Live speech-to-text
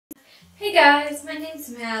Hey guys, my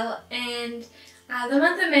name's Mel and the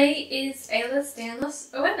month of May is EHLERS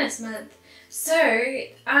DANLOS Awareness Month. So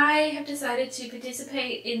I have decided to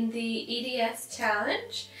participate in the EDS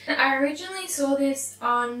challenge. I originally saw this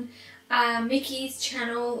on Mickey's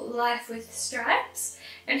channel Life with Stripes,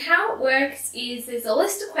 and how it works is there's a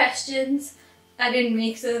list of questions. I didn't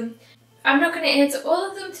make them. I'm not going to answer all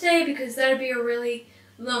of them today because that would be a really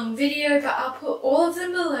long video, but I'll put all of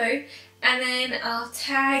them below and then I'll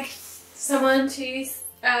tag someone to,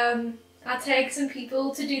 I'll tag some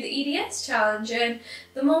people to do the EDS challenge, and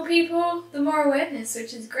the more people, the more awareness,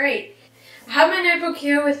 which is great. I have my notebook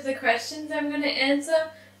here with the questions I'm going to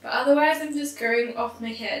answer, but otherwise I'm just going off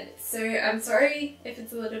my head, so I'm sorry if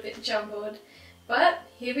it's a little bit jumbled, but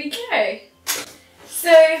here we go.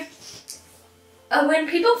 So, when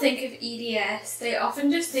people think of EDS, they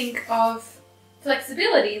often just think of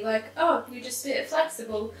flexibility, like, oh, you're just a bit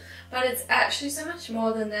flexible, but it's actually so much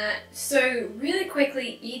more than that. So really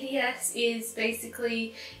quickly, EDS is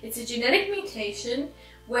basically, it's a genetic mutation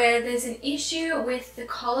where there's an issue with the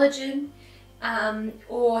collagen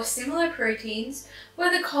or similar proteins, where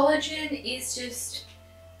the collagen is just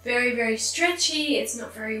very, very stretchy, it's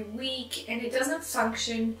not very weak, and it doesn't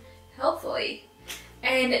function healthily.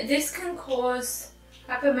 And this can cause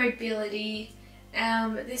hypermobility,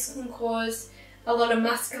 this can cause a lot of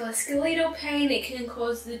musculoskeletal pain. It can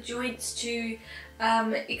cause the joints to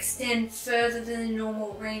extend further than the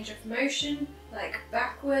normal range of motion, like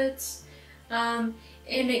backwards. And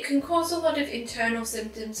it can cause a lot of internal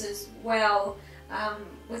symptoms as well,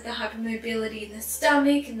 with the hypermobility in the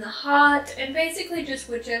stomach and the heart, and basically just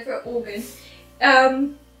whichever organ that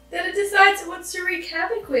it decides it wants to wreak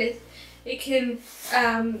havoc with. It can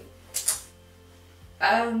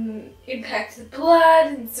impact the blood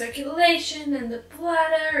and circulation and the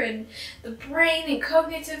bladder and the brain and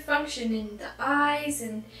cognitive function in the eyes,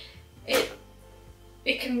 and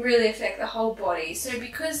it can really affect the whole body. So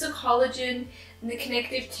because the collagen and the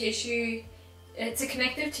connective tissue, it's a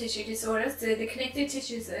connective tissue disorder, so the connective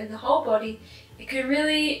tissues in the whole body, it can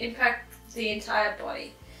really impact the entire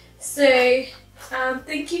body. So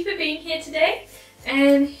thank you for being here today,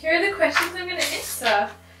 and here are the questions I'm going to answer.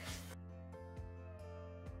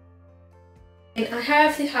 I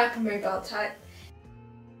have the hypermobile type.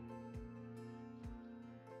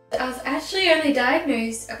 I was actually only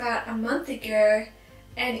diagnosed about a month ago,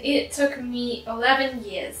 and it took me 11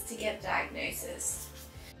 years to get a diagnosis.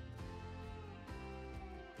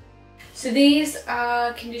 So these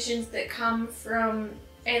are conditions that come from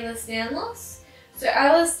EHLERS Danlos. So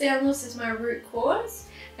EHLERS Danlos is my root cause,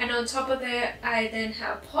 and on top of that I then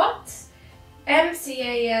have POTS,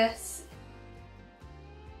 MCAS,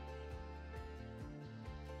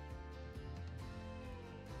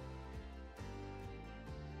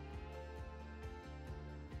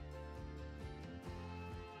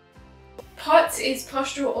 POTS is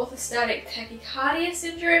postural orthostatic tachycardia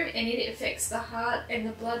syndrome, and it affects the heart and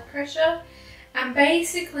the blood pressure. And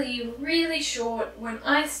basically, really short, when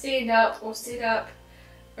I stand up or sit up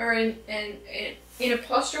or in a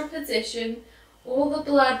postural position, all the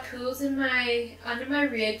blood pools in under my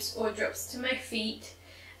ribs or drops to my feet,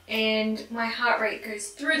 and my heart rate goes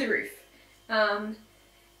through the roof.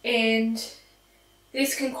 And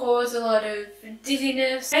this can cause a lot of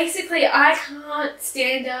dizziness. Basically, I can't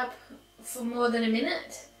stand up for more than a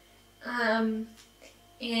minute, and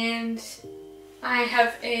I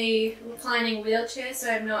have a reclining wheelchair, so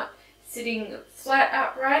I'm not sitting flat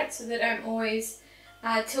upright, so that I'm always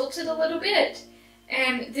tilted a little bit,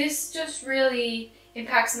 and this just really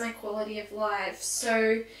impacts my quality of life.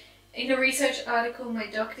 So in a research article my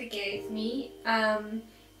doctor gave me,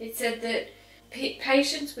 it said that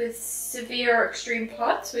patients with severe or extreme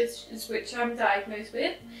POTS, which I'm diagnosed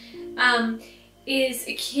with, is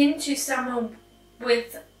akin to someone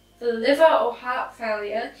with the liver or heart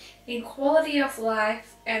failure in quality of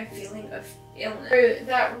life and feeling of illness. So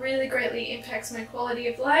that really greatly impacts my quality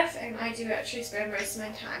of life, and I do actually spend most of my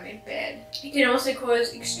time in bed. It can also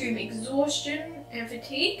cause extreme exhaustion and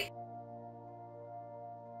fatigue.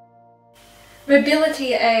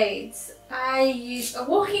 Mobility aids. I use a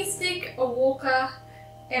walking stick, a walker,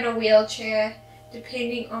 and a wheelchair,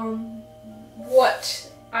 depending on what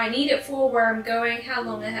I need it for, where I'm going, how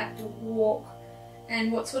long I have to walk,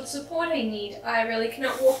 and what sort of support I need. I really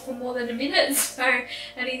cannot walk for more than a minute, so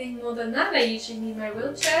anything more than that I usually need my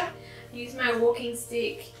wheelchair. I use my walking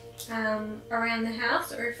stick around the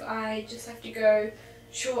house, or if I just have to go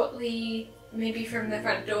shortly, maybe from the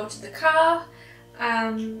front door to the car,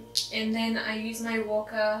 and then I use my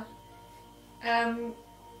walker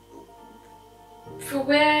for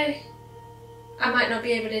where I might not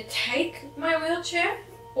be able to take my wheelchair.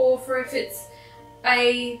 or for if it's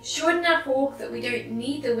a short enough walk that we don't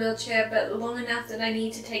need the wheelchair, but long enough that I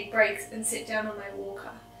need to take breaks and sit down on my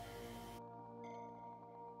walker.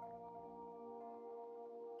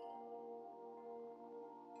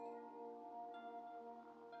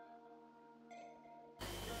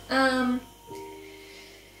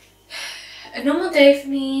 A normal day for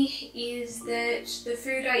me is that the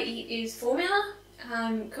food I eat is formula.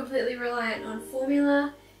 I'm completely reliant on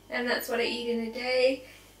formula, and that's what I eat in a day.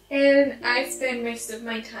 And I spend most of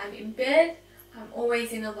my time in bed. I'm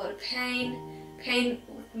always in a lot of pain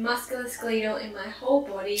musculoskeletal in my whole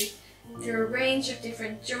body, through a range of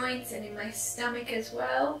different joints and in my stomach as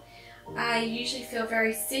well. I usually feel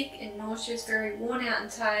very sick and nauseous, very worn out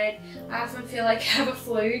and tired. I often feel like I have a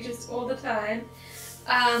flu just all the time.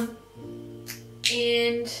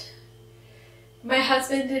 And my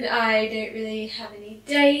husband and I don't really have any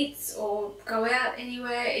dates or go out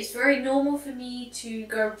anywhere. It's very normal for me to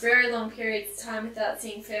go very long periods of time without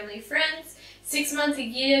seeing family and friends. 6 months, a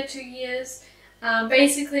year, 2 years.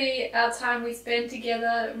 Basically, our time we spend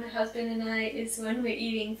together, my husband and I, is when we're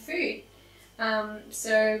eating food.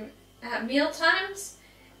 So at meal times,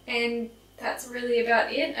 and that's really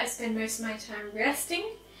about it. I spend most of my time resting.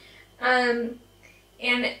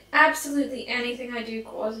 And absolutely anything I do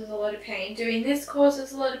causes a lot of pain. Doing this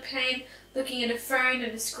causes a lot of pain. Looking at a phone,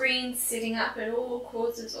 at a screen, sitting up at all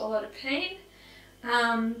causes a lot of pain.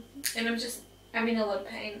 And I'm in a lot of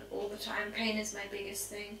pain all the time. Pain is my biggest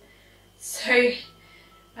thing. So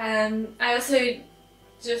I also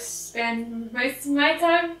just spend most of my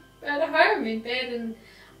time at home in bed, and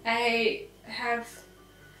I have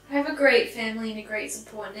a great family and a great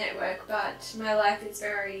support network, but my life is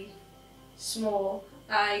very small.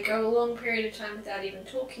 I go a long period of time without even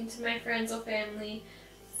talking to my friends or family,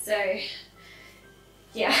 so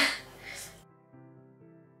yeah.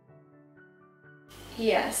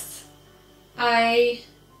 Yes, I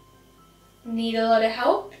need a lot of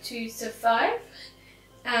help to survive.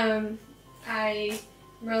 I'm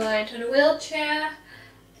reliant on a wheelchair.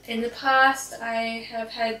 In the past, I have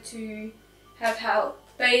had to have help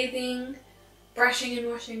bathing, brushing and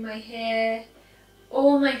washing my hair.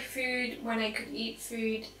 All my food, when I could eat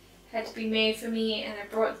food, had to be made for me, and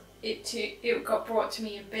it got brought to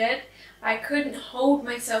me in bed. I couldn't hold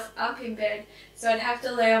myself up in bed, so I'd have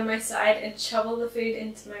to lay on my side and shovel the food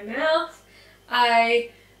into my mouth.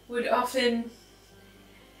 I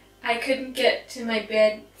couldn't get to my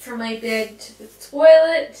bed, from my bed to the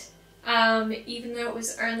toilet, even though it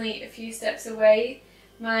was only a few steps away.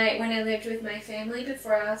 When I lived with my family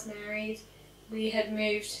before I was married, they'd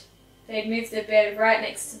moved the bed right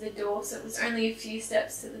next to the door, so it was only a few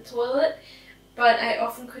steps to the toilet. But I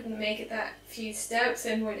often couldn't make it that few steps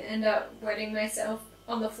and would end up wetting myself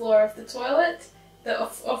on the floor of the toilet,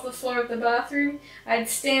 off the floor of the bathroom. I'd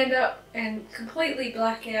stand up and completely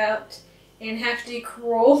black out and have to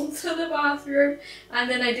crawl to the bathroom, and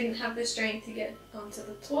then I didn't have the strength to get onto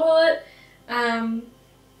the toilet. And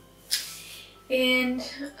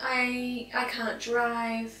I can't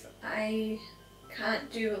drive. I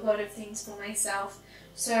can't do a lot of things for myself,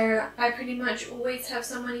 so I pretty much always have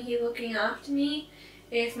someone here looking after me.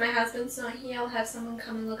 If my husband's not here, I'll have someone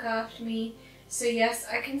come and look after me. So yes,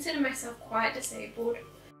 I consider myself quite disabled.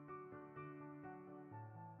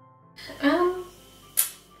 I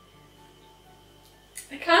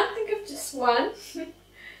can't think of just one.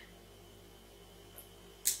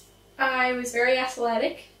 I was very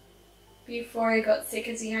athletic before I got sick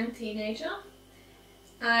as a young teenager.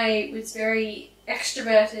 I was very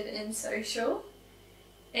extroverted and social,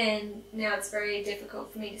 and now it's very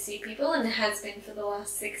difficult for me to see people, and it has been for the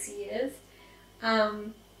last 6 years.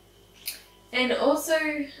 And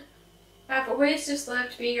also, I've always just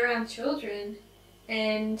loved being around children,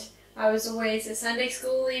 and I was always a Sunday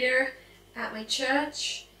school leader at my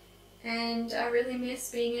church, and I really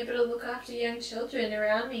miss being able to look after young children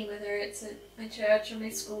around me, whether it's at my church or my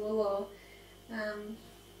school or,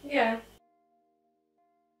 yeah.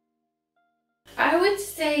 I would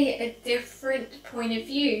say a different point of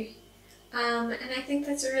view, and I think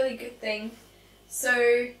that's a really good thing.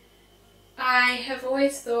 So I have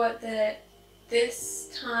always thought that this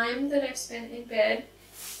time that I've spent in bed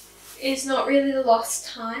is not really lost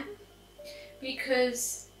time,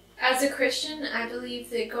 because as a Christian, I believe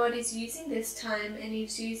that God is using this time, and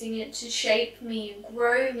He's using it to shape me and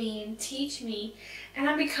grow me and teach me, and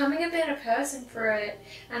I'm becoming a better person for it,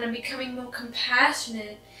 and I'm becoming more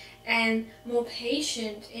compassionate and more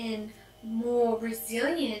patient and more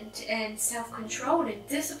resilient and self-controlled and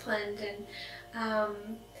disciplined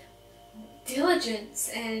and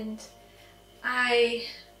diligent, and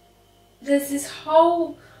there's this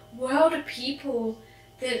whole world of people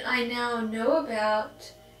that I now know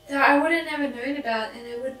about that I would have never known about, and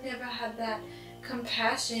I would never have that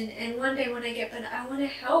compassion. And one day when I get better, I want to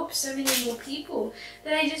help so many more people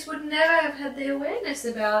that I just would never have had the awareness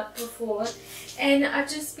about before. And I've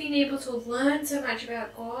just been able to learn so much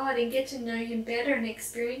about God and get to know Him better and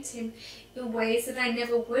experience Him in ways that I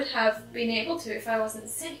never would have been able to if I wasn't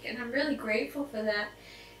sick. And I'm really grateful for that.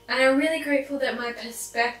 And I'm really grateful that my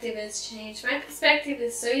perspective has changed. My perspective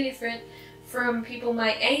is so different from people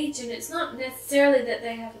my age, and it's not necessarily that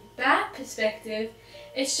they have a bad perspective.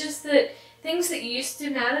 It's just that things that used to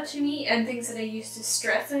matter to me, and things that I used to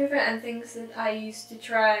stress over, and things that I used to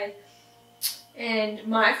try and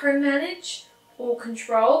micromanage or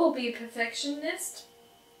control or be a perfectionist,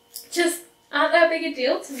 just aren't that big a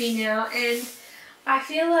deal to me now. And I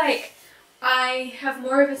feel like I have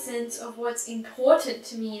more of a sense of what's important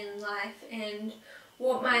to me in life and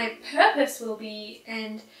what my purpose will be,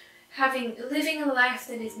 and living a life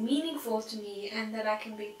that is meaningful to me and that I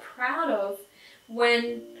can be proud of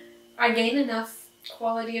when I gain enough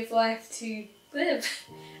quality of life to live.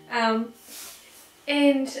 And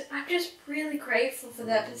I'm just really grateful for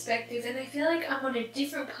that perspective, and I feel like I'm on a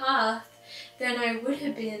different path than I would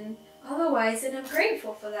have been otherwise, and I'm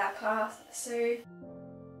grateful for that path. So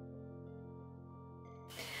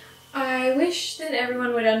I wish that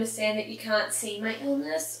everyone would understand that you can't see my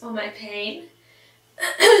illness or my pain.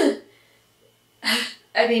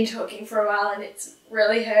 I've been talking for a while and it's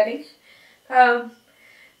really hurting.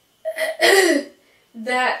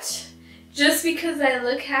 That just because I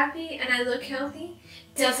look happy and I look healthy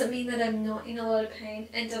doesn't mean that I'm not in a lot of pain,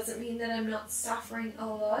 and doesn't mean that I'm not suffering a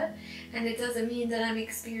lot, and it doesn't mean that I'm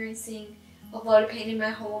experiencing a lot of pain in my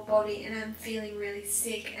whole body and I'm feeling really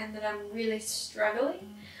sick and that I'm really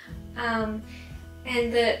struggling.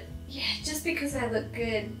 And that, yeah, just because I look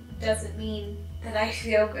good doesn't mean that I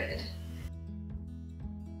feel good.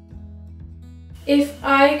 If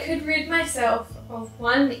I could rid myself of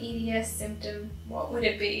one EDS symptom, what would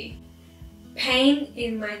it be? Pain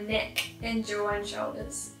in my neck and jaw and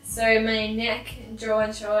shoulders. So my neck, jaw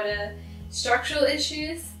and shoulder structural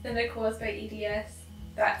issues that are caused by EDS,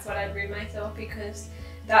 that's what I'd rid myself, because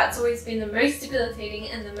that's always been the most debilitating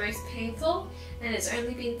and the most painful, and it's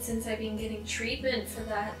only been since I've been getting treatment for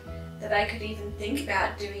that that I could even think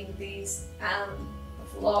about doing these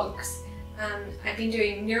vlogs. I've been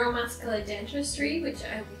doing neuromuscular dentistry, which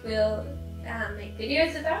I will make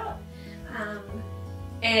videos about,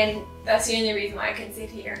 and that's the only reason why I can sit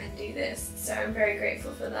here and do this, so I'm very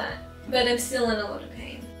grateful for that. But I'm still in a lot of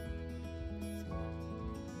pain.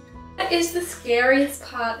 What is the scariest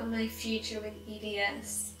part of my future with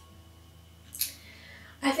EDS?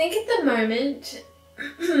 I think at the moment,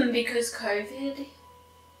 because COVID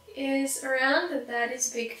is around, that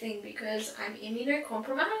is a big thing, because I'm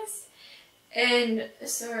immunocompromised, and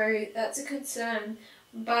so that's a concern.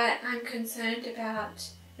 But I'm concerned about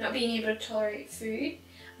not being able to tolerate food.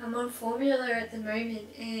 I'm on formula at the moment,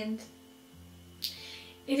 and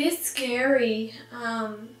it is scary,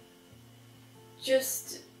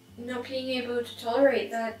 just not being able to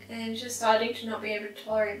tolerate that, and just starting to not be able to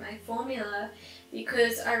tolerate my formula,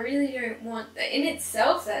 because I really don't want that. In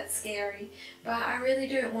itself, that's scary, but I really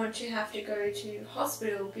don't want to have to go to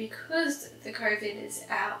hospital because the COVID is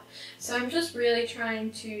out. So I'm just really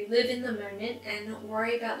trying to live in the moment and not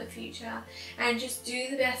worry about the future, and just do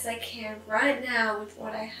the best I can right now with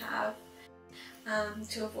what I have,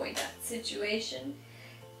 to avoid that situation.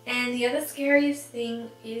 And the other scariest thing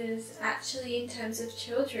is actually in terms of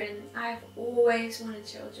children. I've always wanted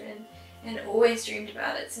children and always dreamed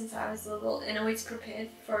about it since I was little, and always prepared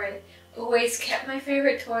for it. Always kept my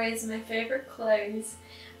favourite toys, my favourite clothes,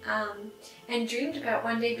 and dreamed about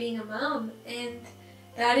one day being a mum. And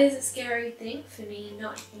that is a scary thing for me,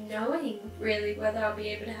 not knowing really whether I'll be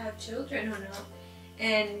able to have children or not,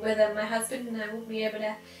 and whether my husband and I will be able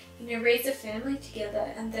to, raise a family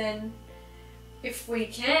together. And then if we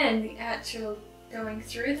can, the actual going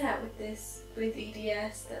through that with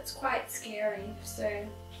EDS, that's quite scary. So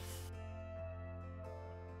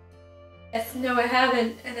yes, no, I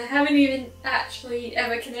haven't, and I haven't even actually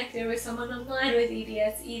ever connected with someone online with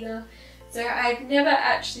EDS either. So I've never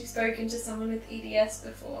actually spoken to someone with EDS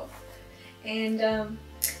before. And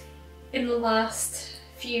in the last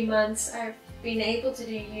few months, I've been able to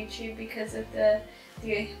do YouTube because of the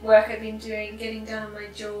work I've been doing, getting done on my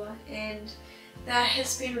jaw, and that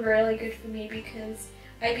has been really good for me, because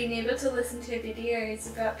I've been able to listen to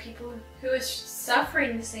videos about people who are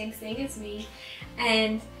suffering the same thing as me,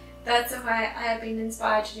 and that's why I have been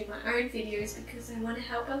inspired to do my own videos, because I want to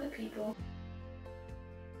help other people.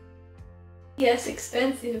 Yes,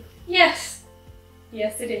 expensive. Yes!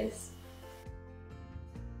 Yes, it is.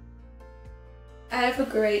 I have a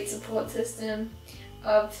great support system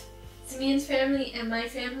of Simeon's family and my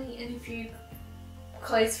family and a few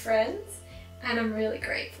close friends, and I'm really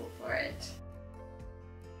grateful for it.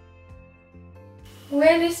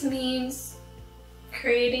 Awareness means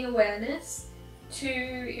creating awareness to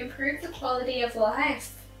improve the quality of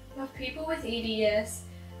life of people with EDS.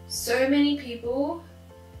 So many people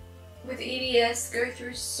with EDS go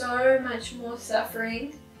through so much more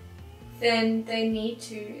suffering than they need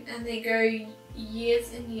to, and they go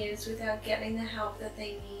years and years without getting the help that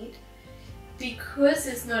they need because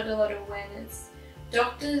there's not a lot of awareness.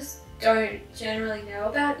 Doctors don't generally know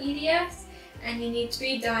about EDS, and you need to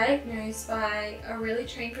be diagnosed by a really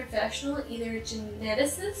trained professional, either a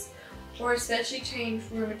geneticist or a specially trained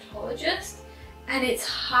rheumatologist, and it's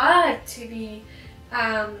hard to be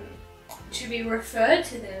referred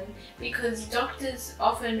to them because doctors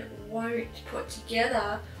often won't put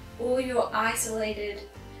together all your isolated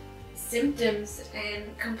symptoms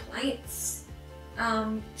and complaints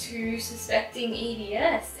to suspecting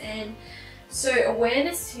EDS. And so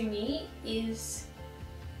awareness to me is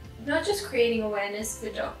not just creating awareness for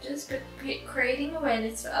doctors, but creating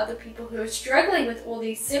awareness for other people who are struggling with all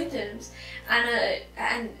these symptoms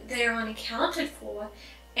and they're unaccounted for,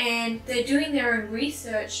 and they're doing their own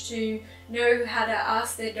research to know how to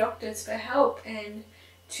ask their doctors for help and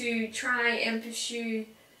to try and pursue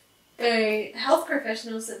the health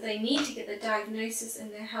professionals that they need to get the diagnosis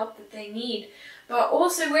and the help that they need, but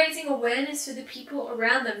also raising awareness for the people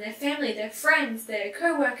around them, their family, their friends, their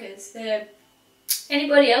co-workers, their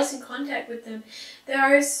anybody else in contact with them. There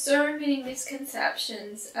are so many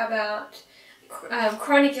misconceptions about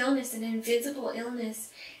chronic illness and invisible illness,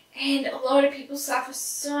 and a lot of people suffer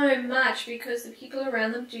so much because the people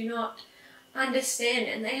around them do not understand,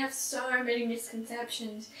 and they have so many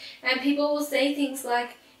misconceptions. And people will say things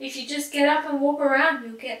like, if you just get up and walk around,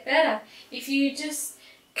 you'll get better. If you just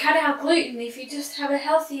cut out gluten, if you just have a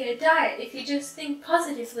healthier diet, if you just think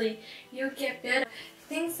positively, you'll get better.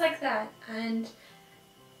 Things like that. And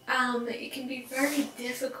it can be very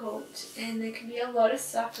difficult, and there can be a lot of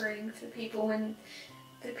suffering for people when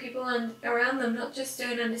the people around them not just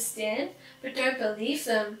don't understand, but don't believe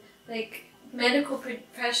them. Like, medical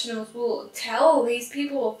professionals will tell these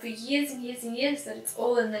people for years and years and years that it's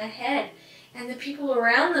all in their head, and the people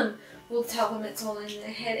around them will tell them it's all in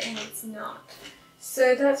their head, and it's not.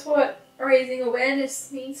 So that's what raising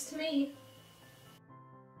awareness means to me.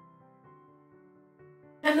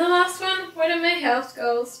 And the last one, what are my health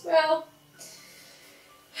goals? Well,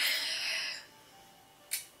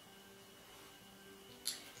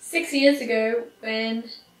 six years ago, when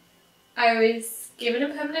I was given a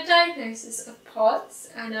permanent diagnosis of POTS,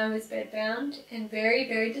 and I was bedbound and very,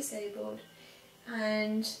 very disabled,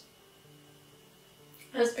 and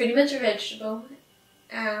I was pretty much a vegetable.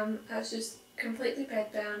 I was just completely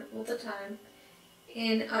bedbound all the time,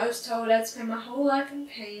 and I was told I'd spend my whole life in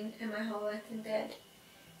pain and my whole life in bed.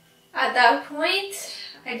 At that point,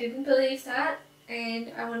 I didn't believe that,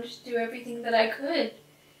 and I wanted to do everything that I could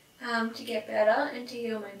to get better and to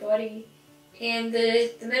heal my body. And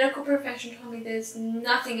the medical profession told me there's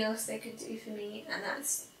nothing else they could do for me, and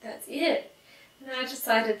that's it. And I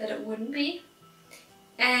decided that it wouldn't be.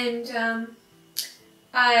 And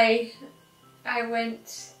I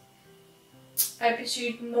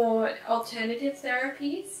pursued more alternative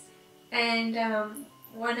therapies, and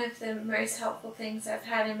one of the most helpful things I've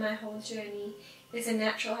had in my whole journey is a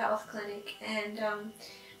natural health clinic, and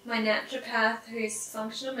my naturopath, who's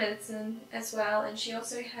functional medicine as well, and she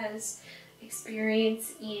also has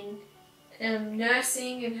experience in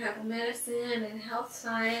nursing and herbal medicine and health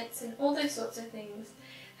science and all those sorts of things,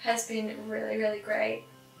 has been really, really great.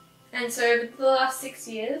 And so over the last 6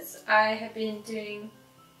 years, I have been doing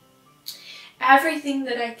everything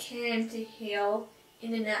that I can to heal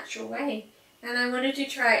in a natural way. And I wanted to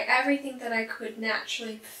try everything that I could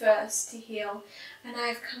naturally first to heal. And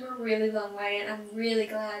I've come a really long way, and I'm really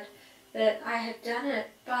glad that I have done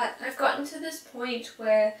it. But I've gotten to this point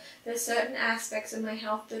where there's certain aspects of my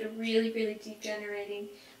health that are really, really degenerating,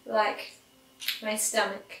 like my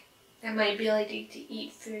stomach and my ability to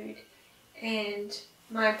eat food, and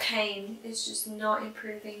my pain is just not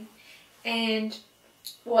improving. And,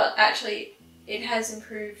 well, actually, it has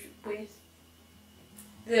improved with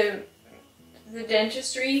the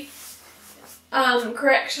dentistry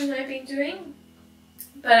correction I've been doing,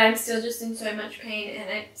 but I'm still just in so much pain, and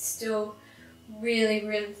it still really,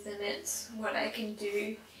 really limits what I can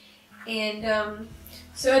do. And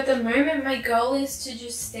so at the moment, my goal is to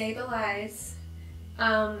just stabilize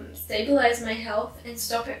my health and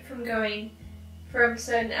stop it from going from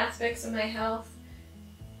certain aspects of my health,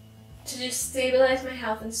 to just stabilize my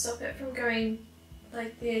health and stop it from going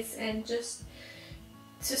like this, and just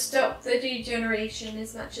to stop the degeneration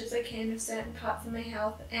as much as I can of certain parts of my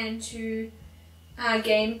health, and to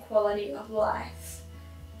gain quality of life.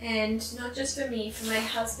 And not just for me, for my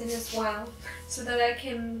husband as well, so that I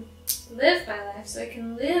can live my life, so I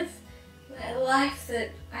can live a life that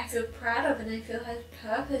I feel proud of and I feel has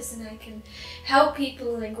purpose, and I can help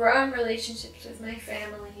people and grow in relationships with my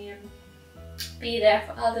family and be there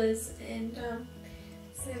for others. And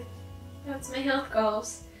so that's my health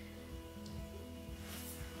goals.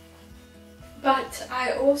 But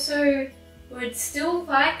I also would still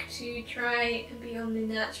like to try and be on the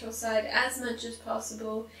natural side as much as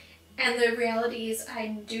possible. And the reality is I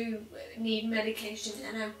do need medication,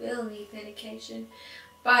 and I will need medication.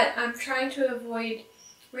 But I'm trying to avoid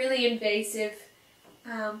really invasive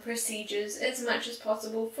procedures as much as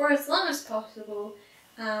possible for as long as possible,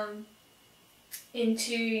 and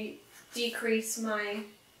to decrease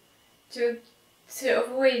to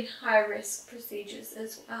avoid high risk procedures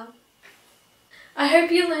as well. I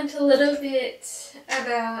hope you learnt a little bit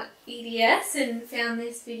about EDS and found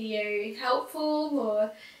this video helpful,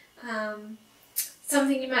 or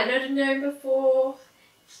something you might not have known before.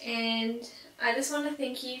 And I just want to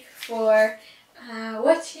thank you for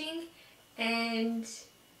watching, and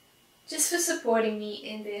just for supporting me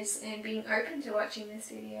in this and being open to watching this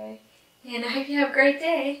video. And I hope you have a great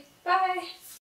day. Bye!